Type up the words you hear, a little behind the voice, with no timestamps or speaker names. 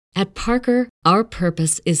At Parker, our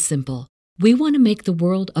purpose is simple. We want to make the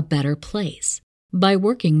world a better place by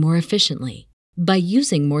working more efficiently, by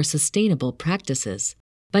using more sustainable practices,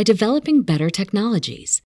 by developing better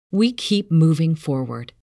technologies. We keep moving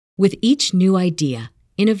forward. With each new idea,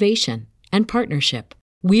 innovation, and partnership,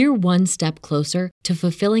 we're one step closer to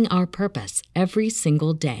fulfilling our purpose every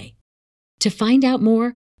single day. To find out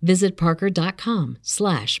more, visit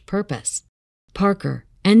parker.com/purpose. Parker,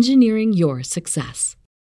 engineering your success.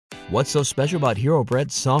 What's so special about Hero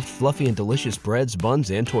Bread's soft, fluffy, and delicious breads,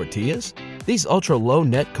 buns, and tortillas? These ultra-low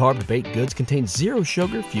net-carb baked goods contain zero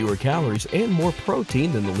sugar, fewer calories, and more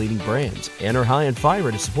protein than the leading brands, and are high in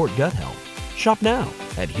fiber to support gut health. Shop now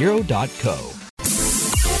at hero.co.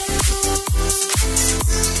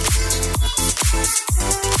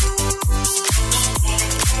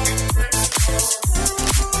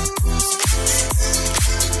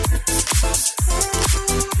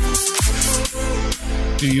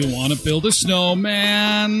 Do you want to build a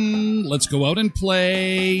snowman? Let's go out and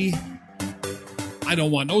play. I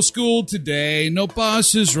don't want no school today. No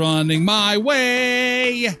bus is running my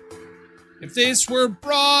way. If this were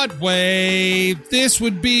Broadway, this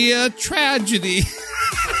would be a tragedy.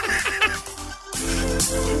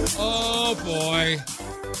 Oh, boy.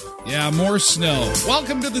 Yeah, more snow.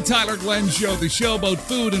 Welcome to the Tyler Glenn Show, the show about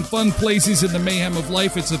food and fun places in the mayhem of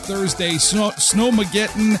life. It's a Thursday.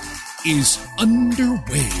 Snowmageddon is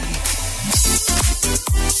underway.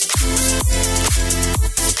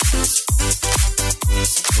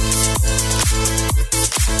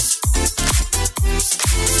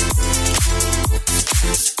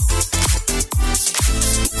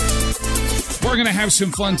 We're going to have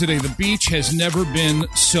some fun today. The beach has never been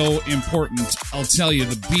so important. I'll tell you,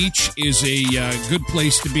 the beach is a good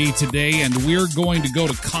place to be today, and we're going to go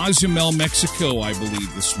to Cozumel, Mexico, I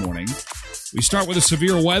believe, this morning. We start with a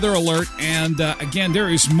severe weather alert, and again, there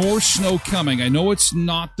is more snow coming. I know it's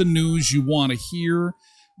not the news you want to hear,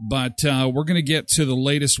 but we're going to get to the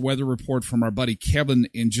latest weather report from our buddy Kevin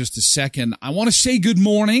in just a second. I want to say good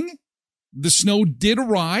morning. The snow did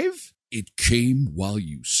arrive. It came while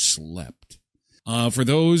you slept. For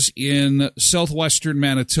those in southwestern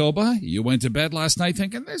Manitoba, you went to bed last night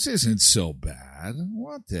thinking, this isn't so bad.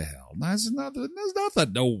 What the hell? There's nothing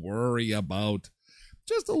to worry about.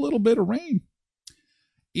 Just a little bit of rain.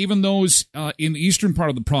 Even those in the eastern part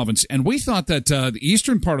of the province, and we thought that the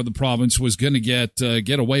eastern part of the province was going to get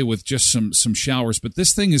away with just some showers, but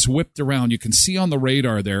this thing is whipped around. You can see on the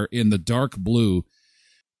radar there in the dark blue,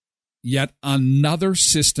 yet another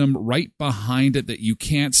system right behind it that you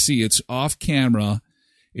can't see. It's off camera.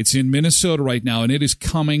 It's in Minnesota right now, and it is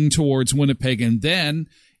coming towards Winnipeg, and then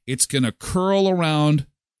it's going to curl around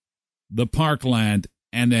the parkland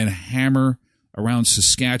and then hammer around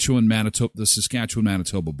Saskatchewan, Manitoba, the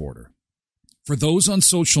Saskatchewan-Manitoba border. For those on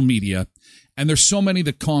social media, and there's so many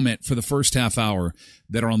that comment for the first half hour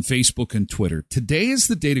that are on Facebook and Twitter, today is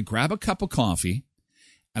the day to grab a cup of coffee,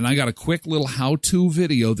 and I got a quick little how-to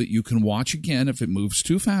video that you can watch again if it moves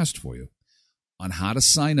too fast for you on how to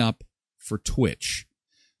sign up for Twitch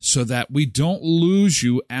so that we don't lose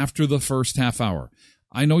you after the first half hour.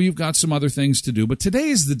 I know you've got some other things to do, but today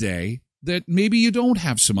is the day that maybe you don't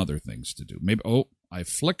have some other things to do. Maybe, I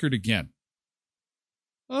flickered again.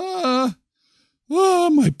 My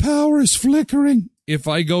power is flickering. If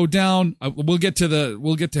I go down, we'll get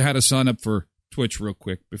to how to sign up for Twitch real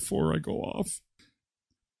quick before I go off.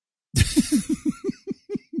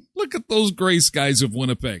 Look at those gray skies of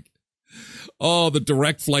Winnipeg. Oh, the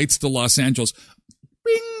direct flights to Los Angeles.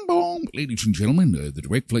 Bing bong. Ladies and gentlemen, the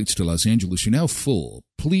direct flights to Los Angeles are now full.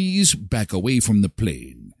 Please back away from the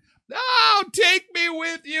plane. No, take me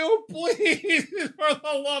with you, please, for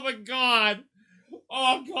the love of God.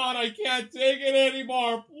 Oh, God, I can't take it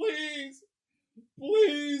anymore. Please,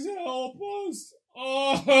 please help us.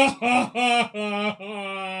 Oh,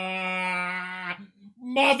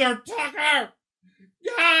 Mother Tucker.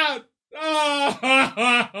 God. Oh,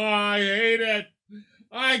 I hate it.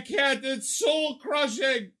 I can't. It's soul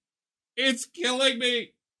crushing. It's killing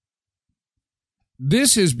me.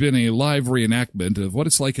 This has been a live reenactment of what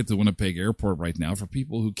it's like at the Winnipeg airport right now for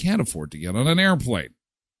people who can't afford to get on an airplane.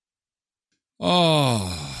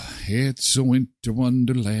 Oh, it's a winter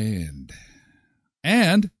wonderland.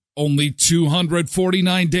 And only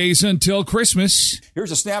 249 days until Christmas.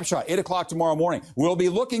 Here's a snapshot, 8 o'clock tomorrow morning. We'll be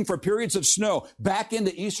looking for periods of snow back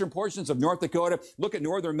into eastern portions of North Dakota. Look at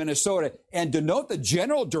northern Minnesota and denote the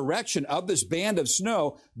general direction of this band of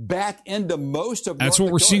snow back into most of That's North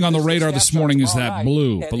what we're Dakota. seeing on the radar this morning is that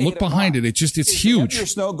blue. But look behind it. It's huge. Heavier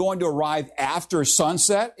snow going to arrive after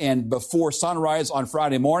sunset and before sunrise on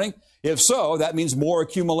Friday morning. If so, that means more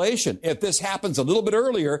accumulation. If this happens a little bit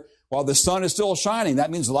earlier, while the sun is still shining, that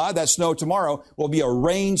means a lot of that snow tomorrow will be a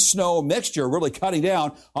rain-snow mixture, really cutting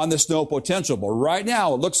down on the snow potential. But right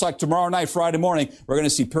now, it looks like tomorrow night, Friday morning, we're going to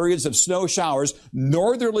see periods of snow showers,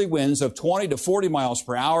 northerly winds of 20 to 40 miles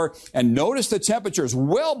per hour. And notice the temperature is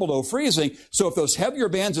well below freezing. So if those heavier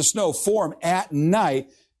bands of snow form at night,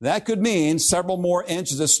 that could mean several more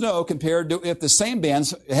inches of snow compared to if the same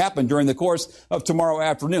bands happen during the course of tomorrow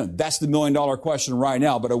afternoon. That's the million-dollar question right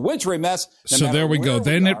now. But a wintry mess. So there we go.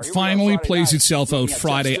 Then it finally plays itself out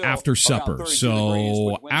Friday after supper.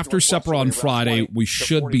 So after supper on Friday, we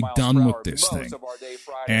should be done with this thing.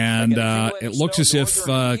 And it looks as if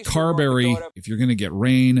Carberry, if you're going to get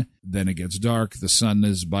rain, then it gets dark, the sun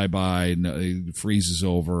is bye-bye, it freezes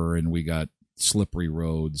over, and we got slippery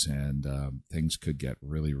roads, and things could get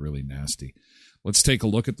really, really nasty. Let's take a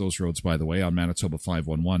look at those roads, by the way, on Manitoba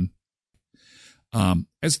 511.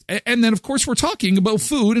 And then, of course, we're talking about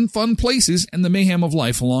food and fun places and the mayhem of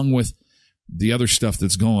life, along with the other stuff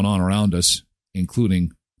that's going on around us,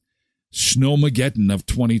 including Snowmageddon of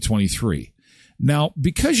 2023. Now,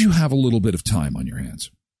 because you have a little bit of time on your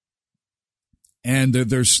hands, and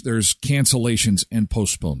there's cancellations and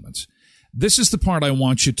postponements, this is the part I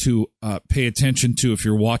want you to pay attention to if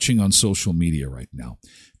you're watching on social media right now,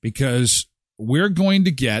 because we're going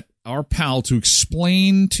to get our pal to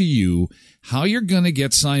explain to you how you're going to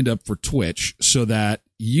get signed up for Twitch so that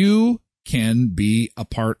you can be a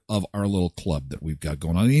part of our little club that we've got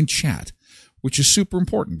going on in chat, which is super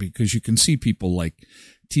important because you can see people like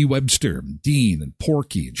T. Webster, and Dean, and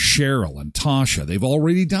Porky, and Cheryl, and Tasha. They've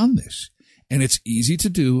already done this, and it's easy to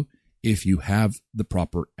do if you have the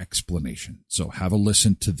proper explanation. So have a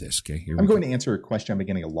listen to this, okay? Here I'm going to answer a question I've been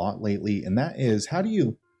getting a lot lately, and that is, how do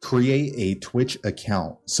you create a Twitch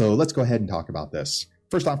account? So let's go ahead and talk about this.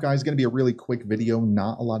 First off, guys, it's going to be a really quick video,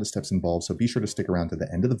 not a lot of steps involved, so be sure to stick around to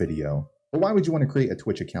the end of the video. But why would you want to create a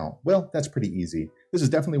Twitch account? Well, that's pretty easy. This is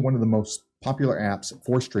definitely one of the most popular apps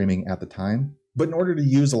for streaming at the time. But in order to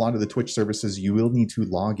use a lot of the Twitch services, you will need to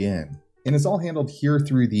log in. And it's all handled here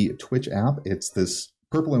through the Twitch app. It's this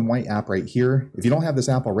purple and white app right here. If you don't have this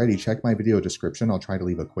app already, check my video description. I'll try to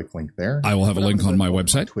leave a quick link there. I will have a link on my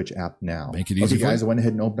website. Twitch app now. Make it easy. Okay, guys, I went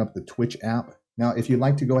ahead and opened up the Twitch app. Now, if you'd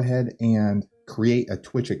like to go ahead and create a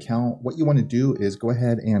Twitch account, what you want to do is go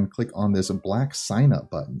ahead and click on this black sign up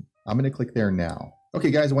button. I'm going to click there now.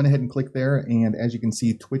 Okay, guys, I went ahead and clicked there. And as you can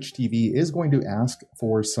see, Twitch TV is going to ask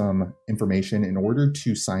for some information in order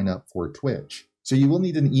to sign up for Twitch. So you will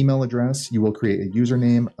need an email address. You will create a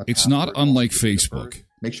username. It's not unlike Facebook.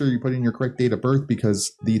 Make sure you put in your correct date of birth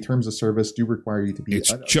because the terms of service do require you to be.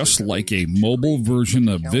 It's just like a mobile version,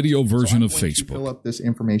 a video version of Facebook. Fill up this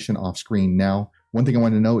information off screen now. One thing I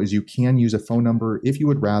want to know is you can use a phone number if you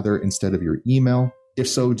would rather instead of your email. If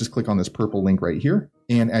so, just click on this purple link right here.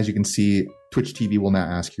 And as you can see, Twitch TV will now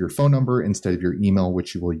ask your phone number instead of your email,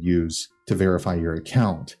 which you will use to verify your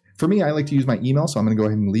account. For me, I like to use my email, so I'm going to go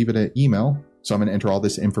ahead and leave it at email. So I'm going to enter all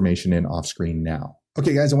this information in off screen now.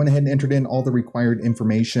 Okay, guys, I went ahead and entered in all the required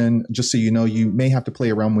information. Just so you know, you may have to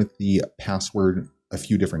play around with the password a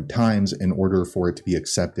few different times in order for it to be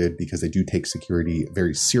accepted because they do take security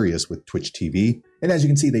very serious with Twitch TV. And as you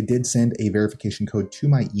can see, they did send a verification code to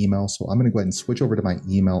my email. So I'm going to go ahead and switch over to my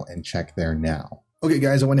email and check there now. Okay,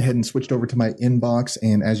 guys, I went ahead and switched over to my inbox.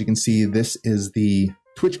 And as you can see, this is the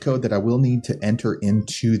Twitch code that I will need to enter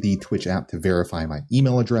into the Twitch app to verify my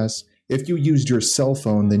email address. If you used your cell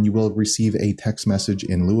phone, then you will receive a text message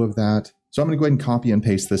in lieu of that. So I'm going to go ahead and copy and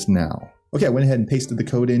paste this now. Okay, I went ahead and pasted the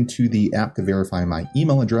code into the app to verify my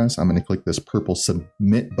email address. I'm going to click this purple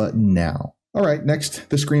submit button now. All right, next,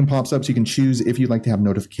 the screen pops up so you can choose if you'd like to have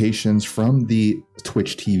notifications from the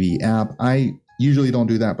Twitch TV app. I usually don't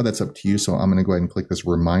do that, but that's up to you. So I'm going to go ahead and click this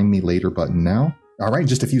remind me later button now. All right,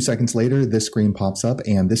 just a few seconds later, this screen pops up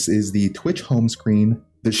and this is the Twitch home screen.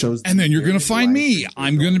 That shows, and then you're going to find me.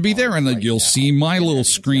 I'm going to be there, and you'll see my little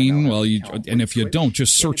screen. Well, and if you don't,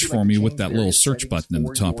 just search for me with that little search button in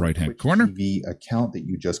the top right-hand corner. The account that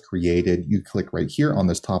you just created, you click right here on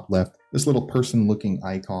this top left, this little person-looking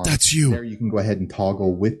icon. That's you. There you can go ahead and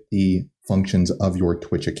toggle with the functions of your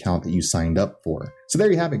Twitch account that you signed up for. So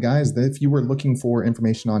there you have it, guys. If you were looking for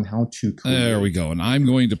information on how to create... There we go. And I'm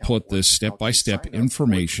going to put this step-by-step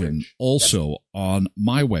information also on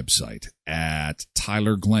my website at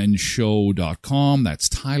tylerglenshow.com. That's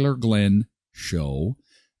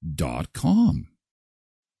tylerglenshow.com.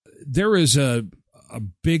 There is a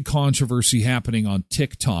big controversy happening on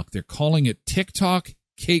TikTok. They're calling it TikTok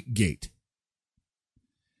Cakegate.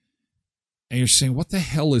 And you're saying, what the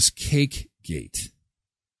hell is Cakegate?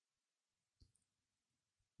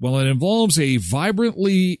 Well, it involves a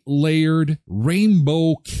vibrantly layered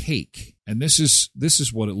rainbow cake. And this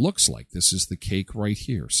is what it looks like. This is the cake right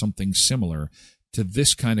here, something similar to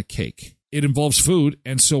this kind of cake. It involves food,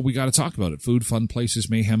 and so we got to talk about it. Food, fun, places,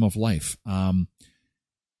 mayhem of life.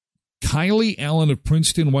 Kylie Allen of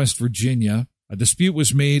Princeton, West Virginia, a dispute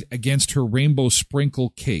was made against her rainbow sprinkle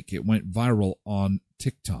cake. It went viral on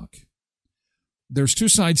TikTok. There's 2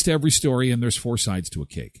 sides to every story, and there's 4 sides to a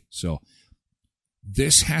cake. So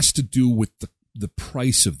this has to do with the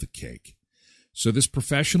price of the cake. So this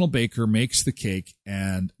professional baker makes the cake,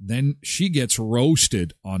 and then she gets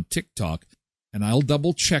roasted on TikTok. And I'll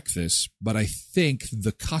double check this, but I think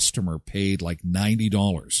the customer paid like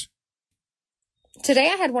 $90. Today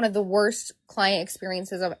I had one of the worst client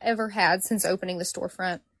experiences I've ever had since opening the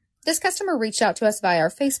storefront. This customer reached out to us via our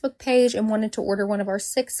Facebook page and wanted to order one of our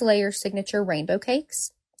 6-layer signature rainbow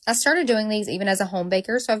cakes. I started doing these even as a home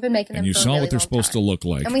baker, so I've been making them for a really long time. And you saw what they're supposed to look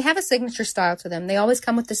like. And we have a signature style to them. They always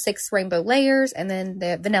come with the 6 rainbow layers and then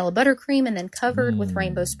the vanilla buttercream and then covered with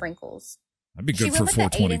rainbow sprinkles. That'd be good for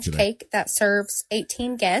 $4.20 today. She cake that serves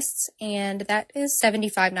 18 guests, and that is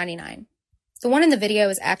 $75.99. The one in the video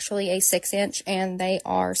is actually a 6-inch, and they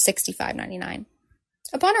are $65.99.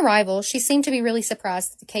 Upon arrival, she seemed to be really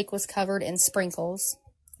surprised that the cake was covered in sprinkles.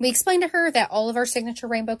 We explained to her that all of our signature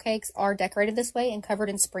rainbow cakes are decorated this way and covered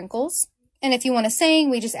in sprinkles. And if you want to sing,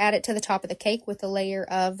 we just add it to the top of the cake with a layer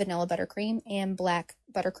of vanilla buttercream and black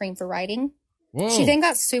buttercream for writing. Whoa. She then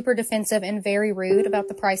got super defensive and very rude about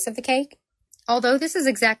the price of the cake. Although this is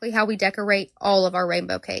exactly how we decorate all of our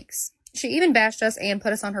rainbow cakes. She even bashed us and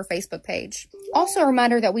put us on her Facebook page. Also a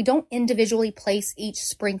reminder that we don't individually place each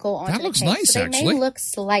sprinkle onto the cake. That looks nice, so they may look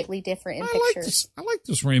slightly different in pictures. I like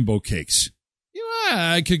those rainbow cakes.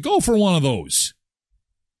 Yeah, I could go for one of those.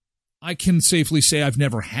 I can safely say I've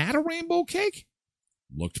never had a rainbow cake.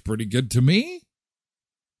 Looked pretty good to me.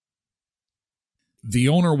 The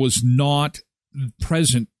owner was not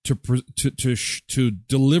present to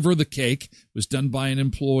deliver the cake. It was done by an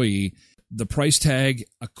employee. The price tag,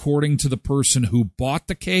 according to the person who bought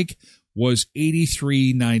the cake, was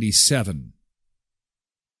 $83.97.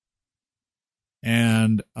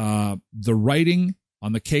 And the writing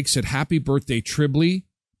on the cake said, "Happy Birthday, Tribley."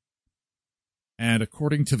 And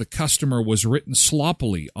according to the customer, was written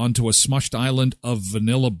sloppily onto a smushed island of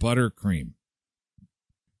vanilla buttercream.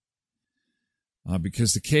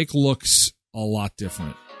 Because the cake looks a lot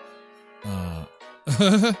different.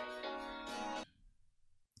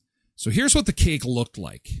 So here's what the cake looked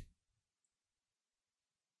like.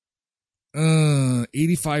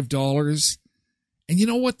 $85. And you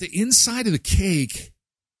know what? The inside of the cake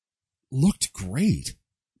looked great.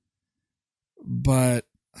 But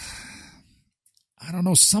I don't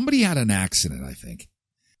know. Somebody had an accident, I think.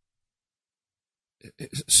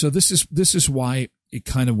 So this is why it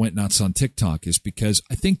kind of went nuts on TikTok, is because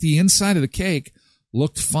I think the inside of the cake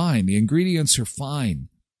looked fine. The ingredients are fine.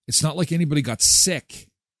 It's not like anybody got sick.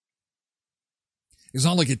 It's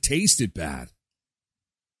not like it tasted bad.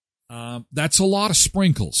 That's a lot of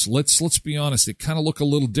sprinkles. Let's be honest. It kind of look a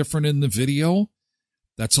little different in the video.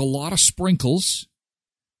 That's a lot of sprinkles.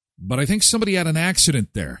 But I think somebody had an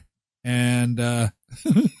accident there. And but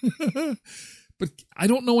I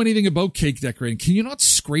don't know anything about cake decorating. Can you not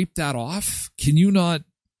scrape that off? Can you not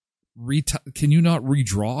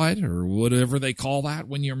redraw it, or whatever they call that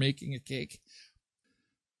when you're making a cake?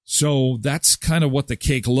 So that's kind of what the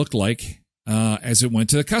cake looked like as it went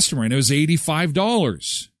to the customer, and it was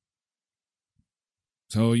 $85.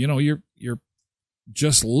 So, you're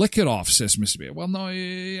just lick it off, says Mr. B. Well, no,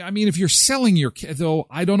 I mean, if you're selling your cake, though,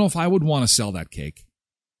 I don't know if I would want to sell that cake.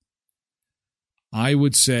 I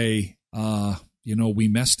would say, we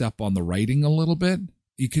messed up on the writing a little bit.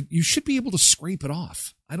 You should be able to scrape it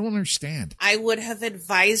off. I don't understand. I would have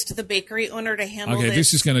advised the bakery owner to handle this. Okay,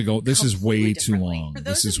 this is going to go. This is way too long. For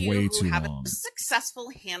those this is of you way who too have long. A successful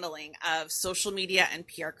handling of social media and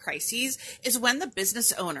PR crises is when the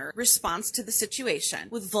business owner responds to the situation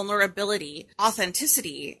with vulnerability,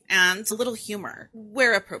 authenticity, and a little humor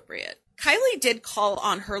where appropriate. Kylie did call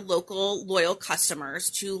on her local loyal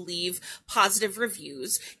customers to leave positive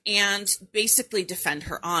reviews and basically defend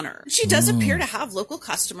her honor. She does appear to have local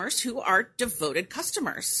customers who are devoted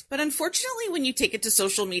customers. But unfortunately, when you take it to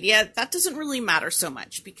social media, that doesn't really matter so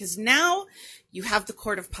much, because now you have the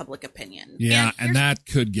court of public opinion. Yeah, and that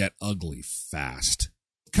could get ugly fast.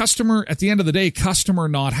 Customer, at the end of the day, customer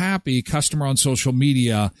not happy, customer on social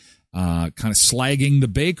media kind of slagging the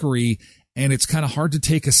bakery. And it's kind of hard to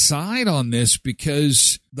take a side on this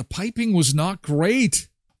because the piping was not great.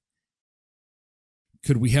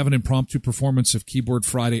 Could we have an impromptu performance of Keyboard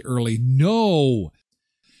Friday early? No.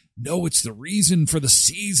 No, it's the reason for the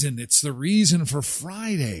season. It's the reason for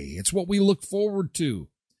Friday. It's what we look forward to.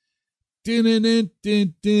 Get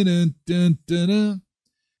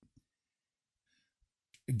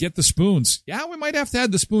the spoons. Yeah, we might have to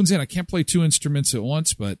add the spoons in. I can't play two instruments at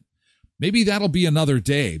once, but maybe that'll be another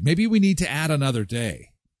day. Maybe we need to add another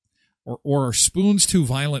day. Or are spoons too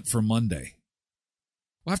violent for Monday?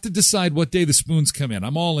 We'll have to decide what day the spoons come in.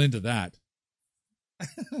 I'm all into that.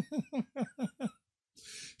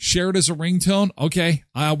 Share it as a ringtone? Okay.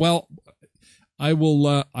 Well, I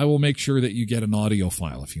will make sure that you get an audio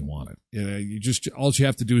file if you want it. All you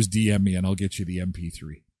have to do is DM me and I'll get you the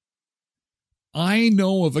MP3. I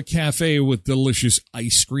know of a cafe with delicious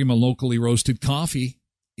ice cream and locally roasted coffee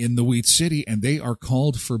in the Wheat City, and they are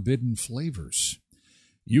called Forbidden Flavors.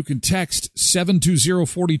 You can text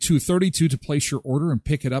 720-4232 to place your order and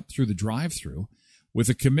pick it up through the drive-thru. With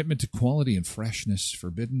a commitment to quality and freshness,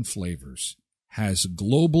 Forbidden Flavors has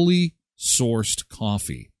globally sourced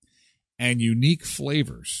coffee and unique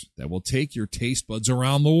flavors that will take your taste buds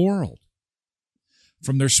around the world.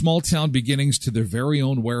 From their small-town beginnings to their very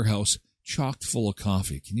own warehouse chocked full of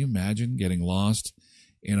coffee. Can you imagine getting lost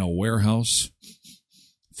in a warehouse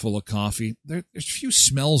full of coffee? There's few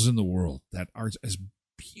smells in the world that are as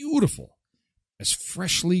beautiful as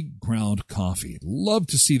freshly ground coffee. Love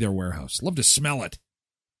to see their warehouse. Love to smell it.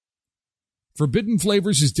 Forbidden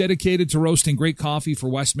Flavors is dedicated to roasting great coffee for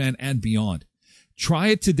Westman and beyond. Try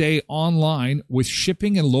it today online with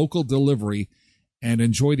shipping and local delivery and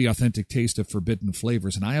enjoy the authentic taste of Forbidden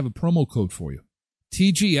Flavors. And I have a promo code for you.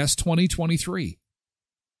 TGS 2023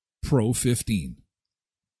 Pro 15.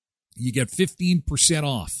 You get 15%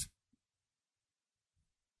 off.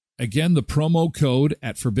 Again, the promo code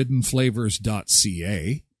at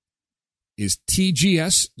forbiddenflavors.ca is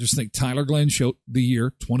TGS, just think Tyler Glenn Show, the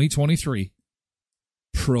year 2023,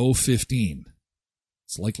 Pro 15.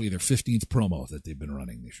 It's likely their 15th promo that they've been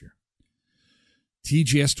running this year.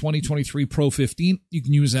 TGS 2023 Pro 15, you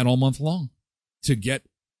can use that all month long to get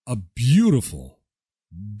a beautiful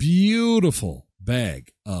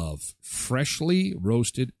bag of freshly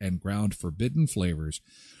roasted and ground Forbidden Flavors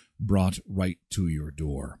brought right to your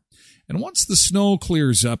door. And once the snow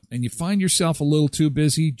clears up and you find yourself a little too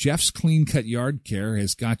busy, Jeff's Clean Cut Yard Care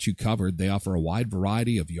has got you covered. They offer a wide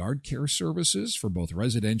variety of yard care services for both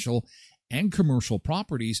residential and commercial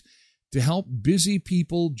properties to help busy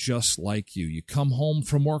people just like you. You come home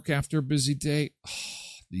from work after a busy day,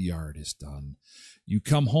 the yard is done. You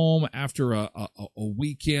come home after a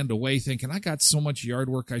weekend away thinking, I got so much yard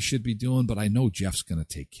work I should be doing, but I know Jeff's going to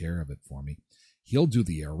take care of it for me. He'll do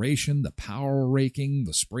the aeration, the power raking,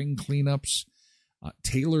 the spring cleanups,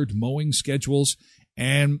 tailored mowing schedules,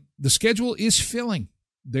 and the schedule is filling.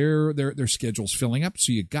 Their schedule's filling up,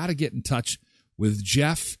 so you got to get in touch with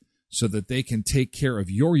Jeff so that they can take care of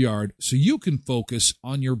your yard so you can focus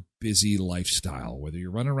on your busy lifestyle, whether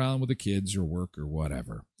you're running around with the kids or work or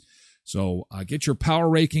whatever. So get your power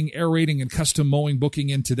raking, aerating, and custom mowing booking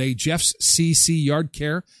in today,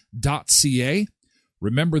 jeffsccyardcare.ca.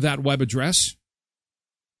 Remember that web address,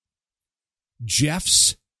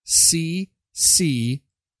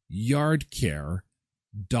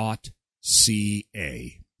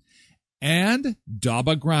 jeffsccyardcare.ca. And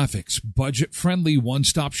Daba Graphics, budget-friendly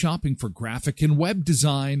one-stop shopping for graphic and web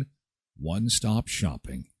design. One-stop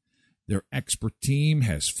shopping. Their expert team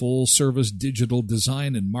has full-service digital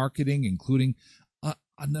design and marketing, including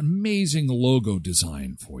an amazing logo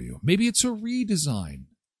design for you. Maybe it's a redesign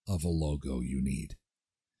of a logo you need.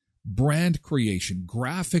 Brand creation,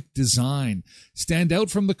 graphic design. Stand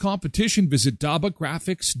out from the competition. Visit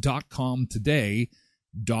dabagraphics.com today.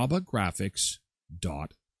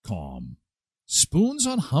 dabagraphics.com. Spoons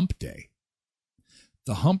on Hump Day.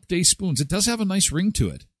 The Hump Day Spoons. It does have a nice ring to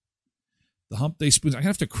it. The Hump Day Spoons. I'm going to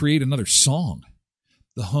have to create another song.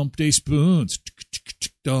 The Hump Day Spoons.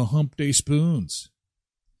 The Hump Day Spoons.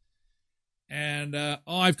 And, I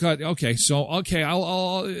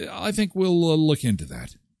think we'll look into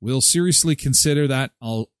that. We'll seriously consider that.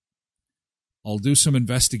 I'll do some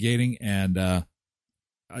investigating, and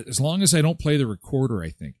as long as I don't play the recorder, I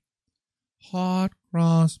think. Hot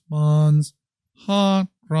cross buns. Hot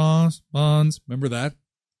cross buns. Remember that?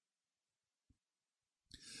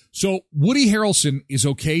 So Woody Harrelson is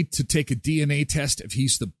okay to take a DNA test if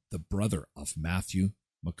he's the brother of Matthew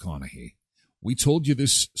McConaughey. We told you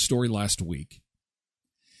this story last week.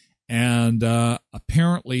 And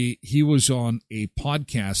apparently he was on a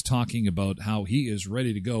podcast talking about how he is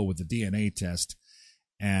ready to go with the DNA test.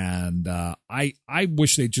 And I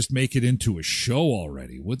wish they'd just make it into a show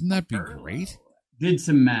already. Wouldn't that be great? Did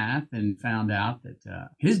some math and found out that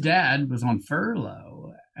his dad was on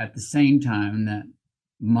furlough at the same time that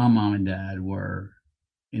my mom and dad were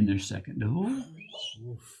in their second divorce.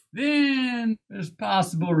 Then there's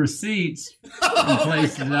possible receipts from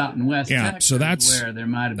places out in West Texas so that's, where there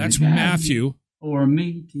might have been that's Matthew. Or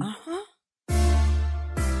me.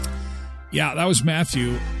 Yeah, that was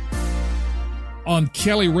Matthew on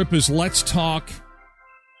Kelly Ripa's Let's Talk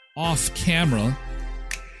Off Camera.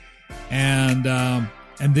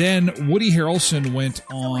 And then Woody Harrelson went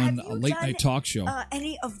on a late-night talk show.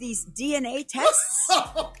 Any of these DNA tests?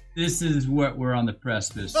 This is what we're on the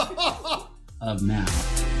precipice of now.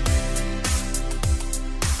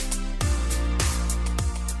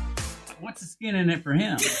 What's the skin in it for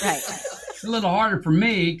him? Right. It's a little harder for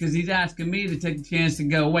me because he's asking me to take the chance to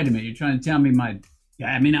go, wait a minute, you're trying to tell me my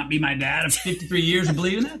dad may not be my dad of 53 years of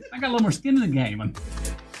believing it? I got a little more skin in the game.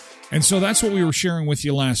 And so that's what we were sharing with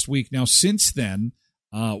you last week. Now, since then,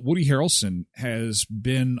 Woody Harrelson has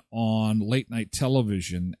been on late-night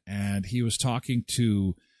television, and he was talking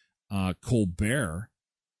to Colbert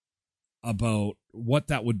about what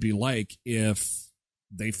that would be like if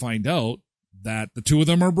they find out that the two of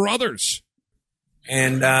them are brothers.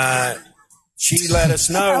 And she let us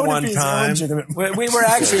know one time. We were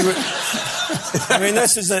actually, I mean,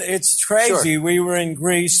 it's crazy. Sure. We were in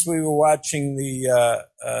Greece. We were watching the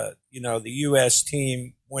U.S.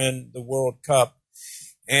 team win the World Cup.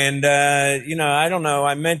 And, I don't know,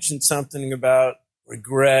 I mentioned something about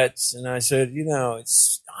regrets. And I said,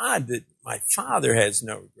 it's odd that my father has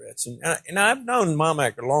no regrets. And I've known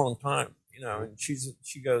Mamak a long time, and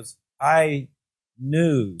she goes, I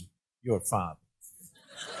knew your father.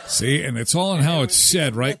 See, and it's all in how it's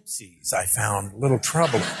said, right? I found a little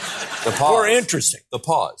troubling. The pause. Or interesting. The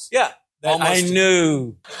pause. Yeah. I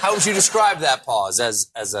knew. How would you describe that pause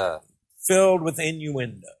as a... Filled with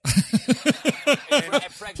innuendo.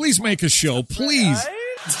 Please make a show, please.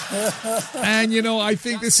 And I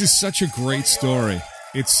think this is such a great story.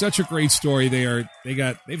 It's such a great story. They've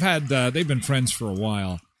been friends for a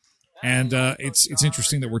while. And it's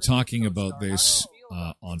interesting that we're talking about this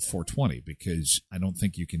on 420 because I don't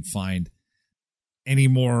think you can find any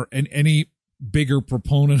bigger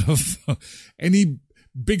proponent of any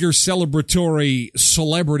bigger celebratory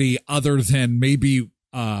celebrity other than maybe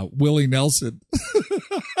Willie Nelson.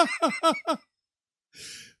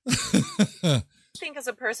 I think as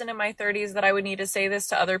a person in my 30s that I would need to say this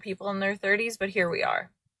to other people in their 30s, but here we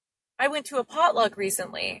are. I went to a potluck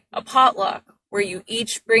recently, a potluck where you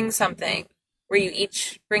each bring something, where you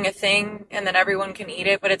each bring a thing and then everyone can eat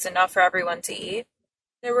it, but it's enough for everyone to eat.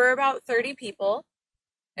 There were about 30 people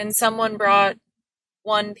and someone brought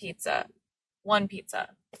one pizza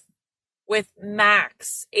with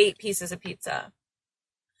max 8 pieces of pizza.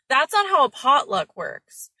 That's not how a potluck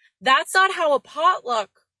works. That's not how a potluck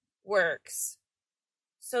works.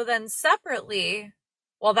 So then separately,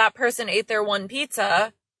 while that person ate their one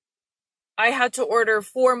pizza, I had to order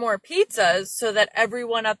 4 more pizzas so that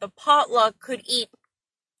everyone at the potluck could eat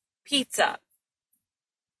pizza.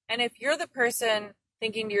 And if you're the person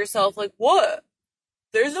thinking to yourself, like, what?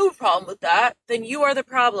 There's no problem with that, then you are the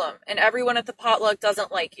problem, and everyone at the potluck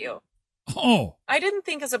doesn't like you. Oh. I didn't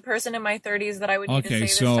think as a person in my 30s that I would need to say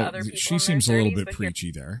this to other people. She seems a little bit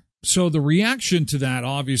preachy there. So the reaction to that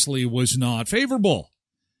obviously was not favorable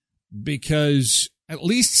because at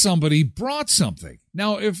least somebody brought something.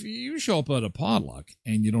 Now, if you show up at a potluck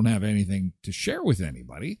and you don't have anything to share with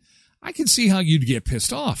anybody, I can see how you'd get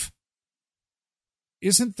pissed off.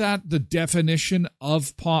 Isn't that the definition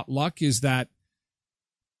of potluck, is that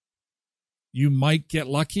you might get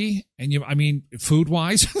lucky and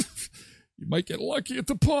food-wise, you might get lucky at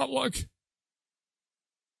the potluck.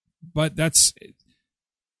 But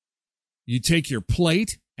you take your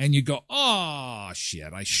plate and you go, oh,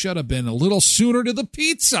 shit, I should have been a little sooner to the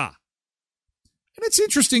pizza. And it's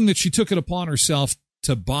interesting that she took it upon herself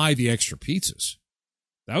to buy the extra pizzas.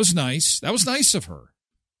 That was nice. That was nice of her,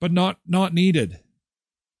 but not needed.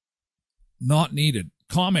 Not needed.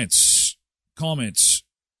 Comments.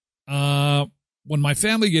 When my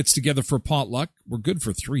family gets together for potluck, we're good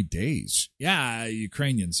for 3 days. Yeah,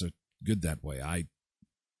 Ukrainians are good that way.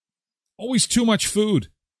 Always too much food.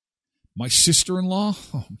 My sister-in-law,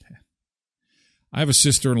 oh man. I have a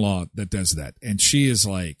sister-in-law that does that, and she is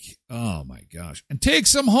like, oh my gosh. And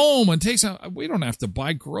takes them home we don't have to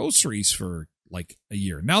buy groceries for like a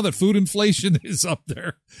year. Now that food inflation is up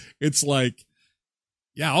there, it's like,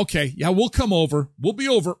 yeah, okay. Yeah, we'll come over. We'll be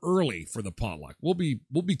over early for the potluck. We'll be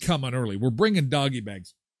coming early. We're bringing doggy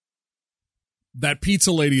bags. That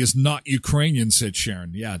pizza lady is not Ukrainian, said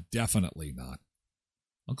Sharon. Yeah, definitely not.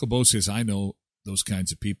 Uncle Bo says, I know those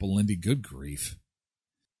kinds of people, Lindy. Good grief.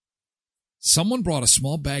 Someone brought a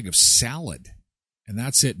small bag of salad And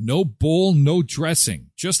that's it. No bowl, no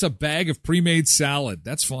dressing. Just a bag of pre-made salad.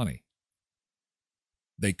 That's funny.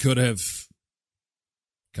 They could have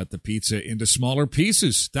cut the pizza into smaller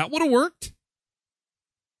pieces. That would have worked.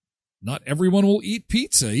 Not everyone will eat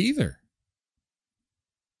pizza either.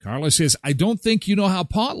 Carla says, I don't think you know how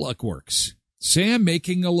potluck works. Say I'm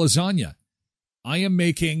making a lasagna. I am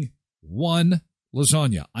making one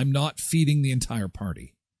lasagna. I'm not feeding the entire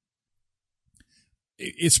party.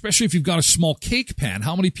 Especially if you've got a small cake pan,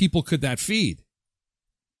 how many people could that feed?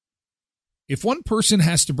 If one person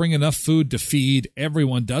has to bring enough food to feed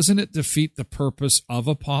everyone, doesn't it defeat the purpose of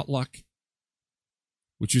a potluck?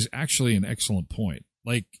 Which is actually an excellent point.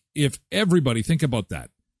 Like, if everybody, think about that,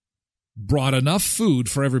 brought enough food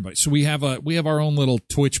for everybody. So we have our own little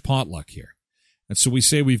Twitch potluck here. And so we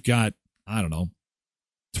say we've got,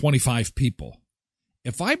 25 people.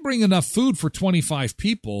 If I bring enough food for 25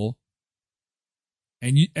 people,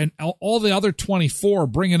 and all the other 24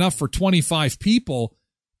 bring enough for 25 people,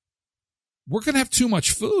 we're going to have too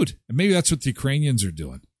much food. And maybe that's what the Ukrainians are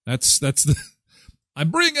doing. I'm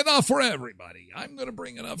bringing enough for everybody. I'm going to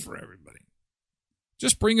bring enough for everybody.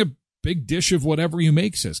 Just bring a big dish of whatever you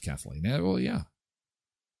make, says Kathleen. Well, yeah.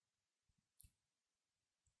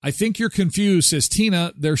 I think you're confused, says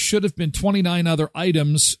Tina. There should have been 29 other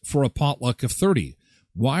items for a potluck of 30.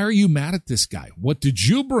 Why are you mad at this guy? What did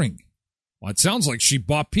you bring? Well, it sounds like she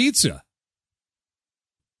bought pizza.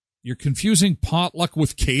 You're confusing potluck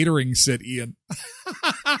with catering, said Ian.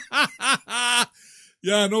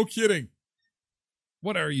 Yeah, no kidding.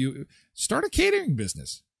 What are you? Start a catering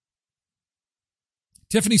business.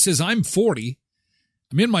 Tiffany says, I'm 40.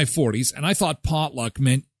 I'm in my 40s, and I thought potluck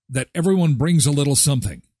meant that everyone brings a little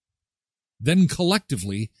something. Then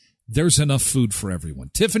collectively, there's enough food for everyone.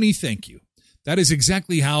 Tiffany, thank you. That is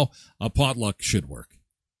exactly how a potluck should work.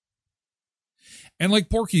 And like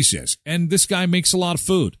Porky says, and this guy makes a lot of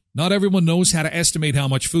food. Not everyone knows how to estimate how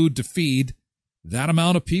much food to feed that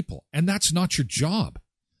amount of people. And that's not your job.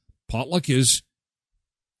 Potluck is,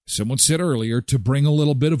 someone said earlier, to bring a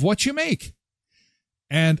little bit of what you make.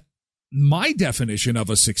 And my definition of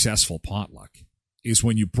a successful potluck is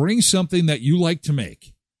when you bring something that you like to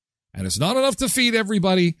make, and it's not enough to feed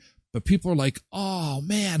everybody, but people are like, oh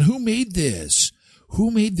man, who made this?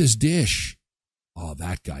 Who made this dish? Oh,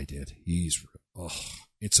 that guy did.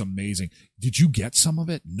 It's amazing. Did you get some of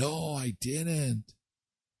it? No, I didn't.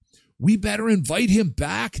 We better invite him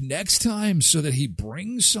back next time so that he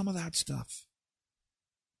brings some of that stuff.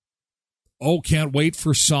 Oh, can't wait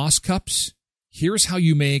for sauce cups. Here's how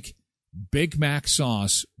you make Big Mac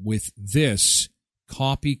sauce with this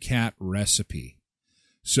copycat recipe.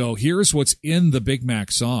 So here's what's in the Big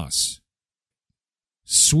Mac sauce.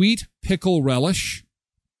 Sweet pickle relish,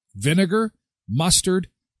 vinegar, mustard,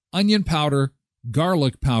 onion powder,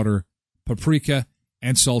 garlic powder, paprika,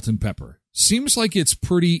 and salt and pepper. Seems like it's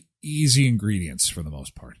pretty easy ingredients for the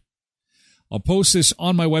most part. I'll post this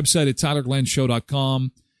on my website at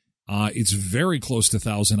tylerglenshow.com. It's very close to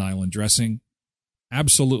Thousand Island dressing.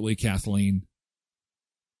 Absolutely, Kathleen.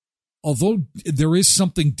 Although there is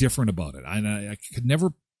something different about it. I could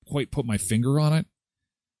never quite put my finger on it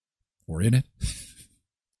or in it.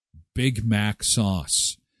 Big Mac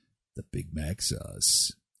sauce. The Big Mac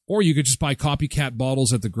sauce. Or you could just buy copycat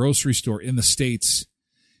bottles at the grocery store in the States.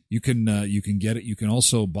 You can get it. You can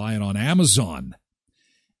also buy it on Amazon.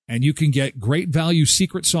 And you can get great value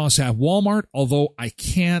secret sauce at Walmart, although I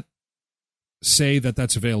can't say that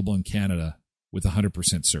that's available in Canada with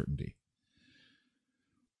 100% certainty.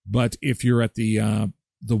 But if you're at the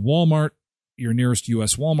Walmart, your nearest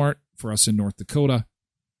U.S. Walmart, for us in North Dakota,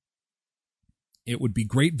 it would be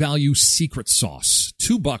great value secret sauce,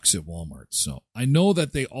 $2 at Walmart. So I know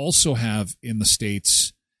that they also have in the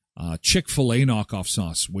States Chick-fil-A knockoff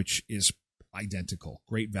sauce, which is identical.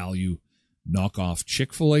 Great value knockoff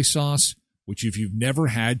Chick-fil-A sauce, which if you've never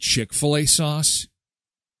had Chick-fil-A sauce,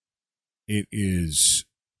 it is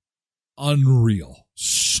unreal.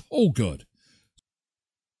 So good.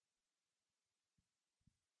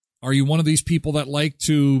 Are you one of these people that like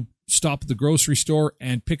to stop at the grocery store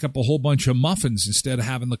and pick up a whole bunch of muffins instead of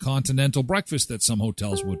having the continental breakfast that some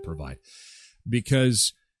hotels would provide?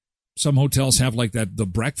 Because some hotels have like that, the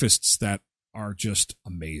breakfasts that are just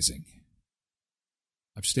amazing.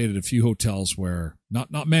 I've stayed at a few hotels where,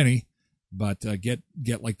 not many, but get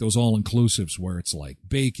like those all-inclusives where it's like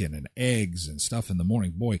bacon and eggs and stuff in the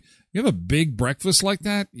morning. Boy, you have a big breakfast like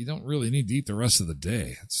that, you don't really need to eat the rest of the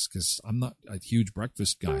day. It's because I'm not a huge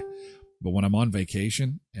breakfast guy. But when I'm on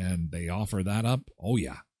vacation and they offer that up, oh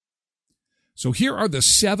yeah. So here are the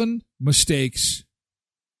 7 mistakes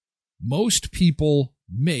most people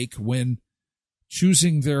make when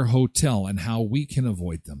choosing their hotel and how we can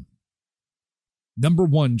avoid them. Number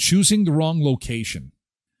 1, choosing the wrong location.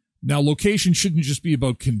 Now, location shouldn't just be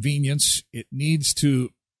about convenience. It needs to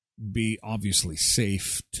be obviously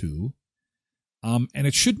safe too. And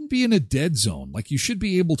it shouldn't be in a dead zone. Like, you should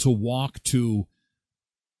be able to walk to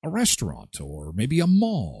a restaurant or maybe a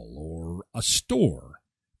mall or a store.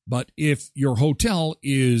 But if your hotel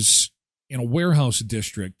is in a warehouse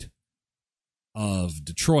district of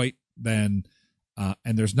Detroit, then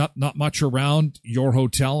and there's not much around your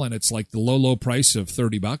hotel, and it's like the low price of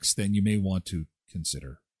 $30, then you may want to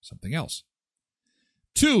consider something else.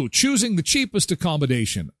 2, choosing the cheapest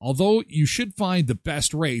accommodation. Although you should find the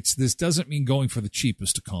best rates, this doesn't mean going for the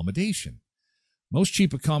cheapest accommodation. Most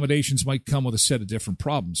cheap accommodations might come with a set of different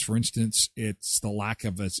problems. For instance, it's the lack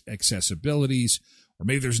of accessibilities, or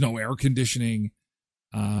maybe there's no air conditioning.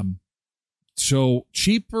 So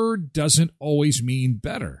cheaper doesn't always mean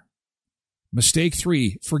better. Mistake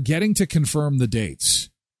 3, forgetting to confirm the dates.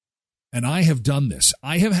 And I have done this.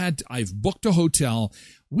 I've booked a hotel.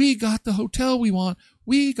 We got the hotel we want.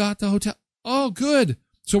 We got the hotel. Oh, good.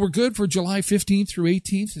 So we're good for July 15th through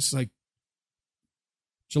 18th. It's like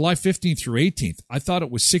July 15th through 18th. I thought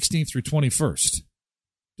it was 16th through 21st.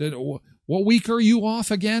 What week are you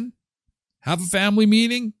off again? Have a family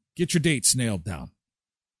meeting. Get your dates nailed down.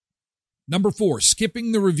 Number 4,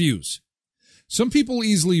 skipping the reviews. Some people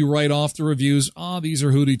easily write off the reviews. These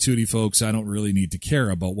are hooty-tooty folks. I don't really need to care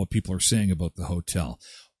about what people are saying about the hotel.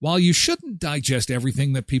 While you shouldn't digest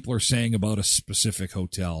everything that people are saying about a specific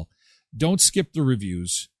hotel, don't skip the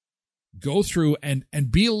reviews. Go through and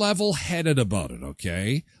be level-headed about it,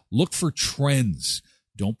 okay? Look for trends.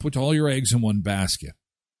 Don't put all your eggs in one basket.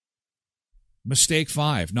 Mistake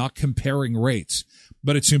 5, not comparing rates.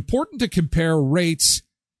 But it's important to compare rates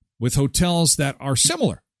with hotels that are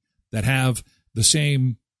similar, that have the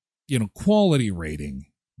same, quality rating,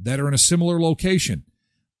 that are in a similar location.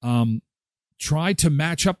 Try to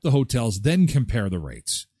match up the hotels, then compare the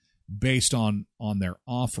rates based on their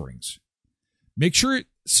offerings. Make sure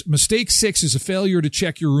mistake 6 is a failure to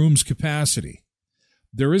check your room's capacity.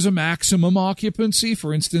 There is a maximum occupancy.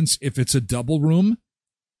 For instance, if it's a double room,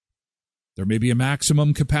 there may be a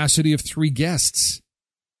maximum capacity of 3 guests.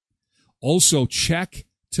 Also, check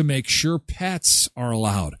to make sure pets are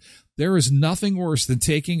allowed. There is nothing worse than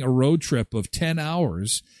taking a road trip of 10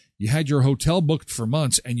 hours. You had your hotel booked for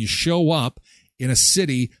months, and you show up in a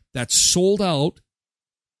city that's sold out,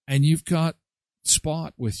 and you've got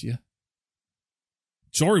Spot with you.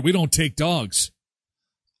 Sorry, we don't take dogs.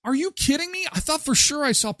 Are you kidding me? I thought for sure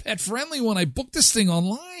I saw Pet Friendly when I booked this thing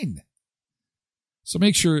online. So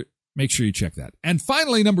make sure you check that. And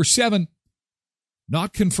finally, number 7,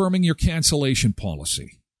 not confirming your cancellation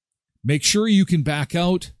policy. Make sure you can back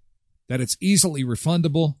out, that it's easily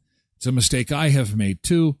refundable. It's a mistake I have made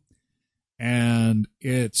too. And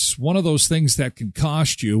it's one of those things that can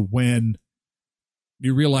cost you when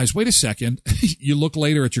you realize, wait a second, you look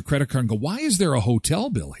later at your credit card and go, why is there a hotel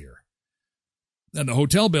bill here? And the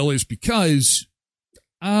hotel bill is because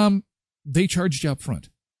they charged you up front.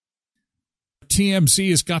 TMZ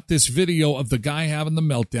has got this video of the guy having the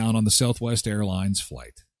meltdown on the Southwest Airlines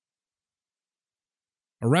flight.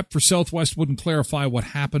 A rep for Southwest wouldn't clarify what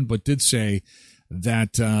happened, but did say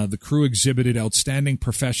that the crew exhibited outstanding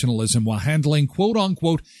professionalism while handling,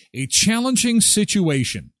 quote-unquote, a challenging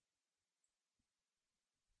situation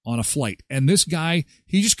on a flight. And this guy,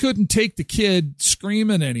 he just couldn't take the kid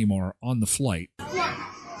screaming anymore on the flight.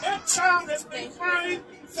 That child has been crying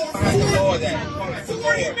for 40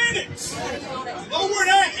 minutes. Lower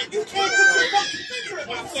that, and you can't put your fucking finger in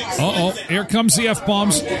my face. Uh-oh, here comes the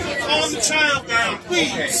F-bombs. Calm the child down,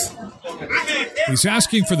 please. He's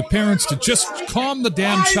asking for the parents to just calm the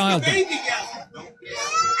damn child down.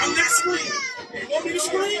 I'm not screaming. You want me to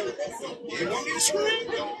scream? You want me to scream?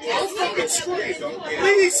 I'll fucking scream.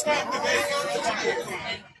 Please stop the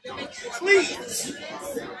baby. Please.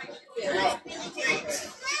 Bro,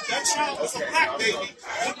 please. That child was a black baby.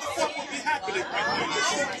 What the fuck would be happening right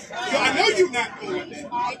now? Yo, I know you're not going there.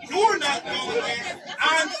 You're not going there.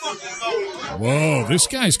 I'm fucking going there. Whoa, this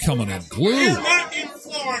guy's coming in glue. We're not in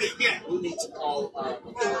Florida yet. You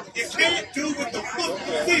can't do what the fuck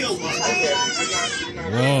you feel like.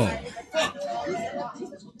 Whoa.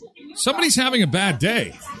 Somebody's having a bad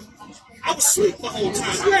day. I was asleep the whole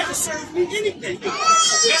time. You haven't served me anything.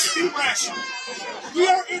 Let's be rational. We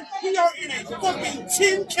are in a fucking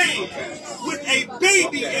tin can with a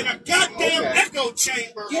baby in a goddamn echo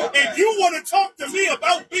chamber, and you want to talk to me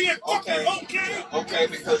about being fucking okay? Okay,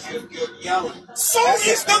 because you're yelling. So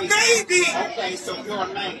is the baby. Okay, so you're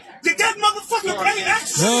a man. Did that motherfucker pay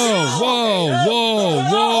extra? Whoa.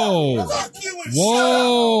 Fuck you and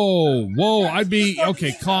Whoa. I'd be,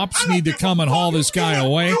 okay, cops need to come and haul this guy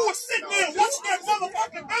away.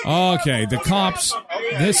 Okay, the cops,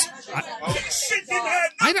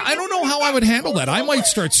 I don't know how I would handle that. I might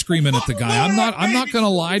start screaming at the guy. I'm not going to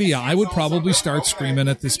lie to you. I would probably start screaming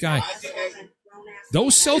at this guy.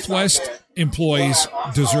 Those Southwest employees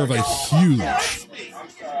deserve a huge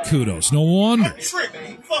kudos. No wonder.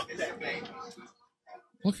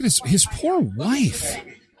 Look at his poor wife.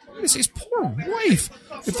 His poor wife.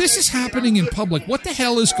 If this is happening in public, what the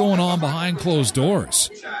hell is going on behind closed doors?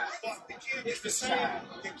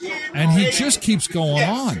 And he just keeps going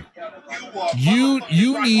on.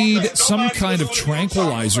 You need some kind of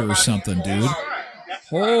tranquilizer or something, dude.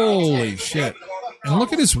 Holy shit. And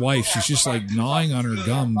look at his wife. She's just like gnawing on her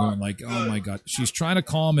gum, going like, oh my God. She's trying to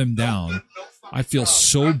calm him down. I feel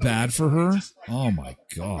so bad for her. Oh my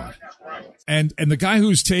God. And the guy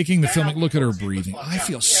who's taking the filming, look at her breathing. I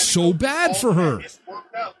feel so bad for her.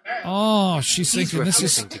 Oh, she's thinking this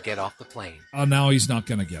is to get off the plane. Oh, now he's not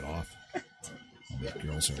going to get off. Oh, the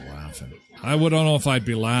girls are laughing. I don't know if I'd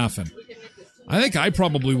be laughing. I think I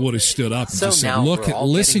probably would have stood up and just said,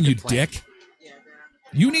 listen, you dick.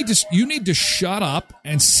 You need to shut up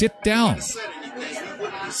and sit down.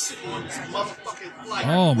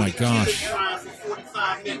 Oh my gosh.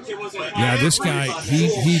 Yeah, this guy,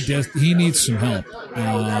 he needs some help.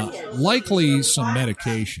 Likely some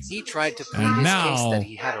medication. He tried to plead and his now, case that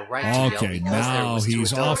he had a right to yell because now there he's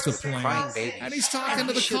was off the crying plane. babies. And he's talking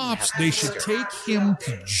to the Shouldn't cops. have They been should disturbed. take him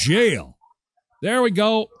to jail. There we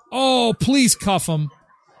go. Oh, please cuff him.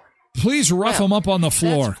 Please rough him up on the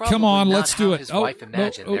floor. Come on, let's do it. His wife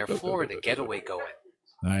imagined their Florida getaway going.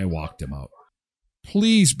 I walked him out.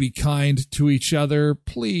 Please be kind to each other.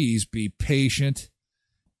 Please be patient.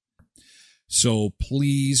 So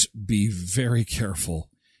please be very careful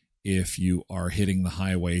if you are hitting the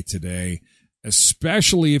highway today,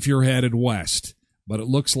 especially if you're headed west. But it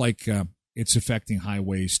looks like it's affecting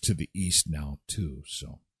highways to the east now, too.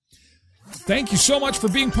 So thank you so much for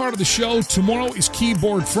being part of the show. Tomorrow is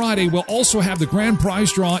Keyboard Friday. We'll also have the grand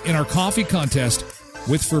prize draw in our coffee contest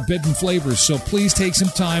with Forbidden Flavors. So please take some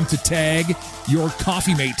time to tag your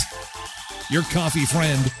coffee mate, your coffee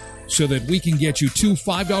friend, so that we can get you 2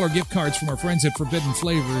 $5 gift cards from our friends at Forbidden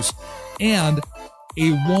Flavors and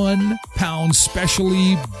a 1 pound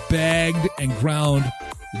specially bagged and ground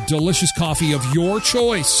delicious coffee of your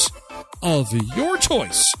choice.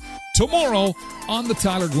 Tomorrow on the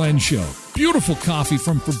Tyler Glenn Show. Beautiful coffee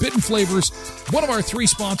from Forbidden Flavors, one of our 3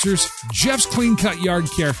 sponsors, Jeff's Clean Cut Yard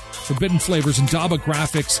Care, Forbidden Flavors, and Daba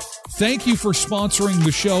Graphics. Thank you for sponsoring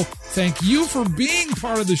the show. Thank you for being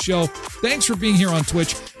part of the show. Thanks for being here on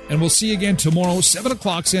Twitch. And we'll see you again tomorrow, 7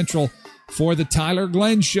 o'clock Central, for the Tyler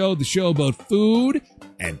Glenn Show, the show about food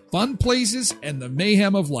and fun places and the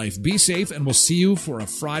mayhem of life. Be safe, and we'll see you for a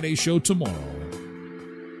Friday show tomorrow.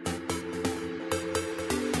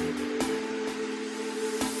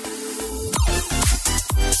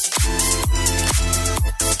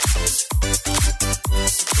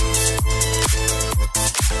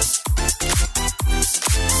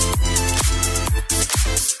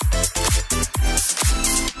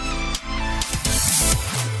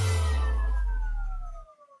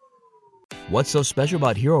 What's so special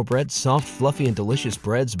about Hero Bread's soft, fluffy, and delicious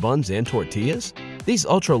breads, buns, and tortillas? These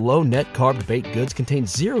ultra-low net-carb baked goods contain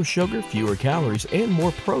 0 sugar, fewer calories, and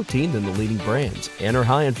more protein than the leading brands, and are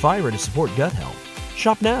high in fiber to support gut health.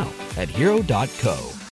 Shop now at Hero.co.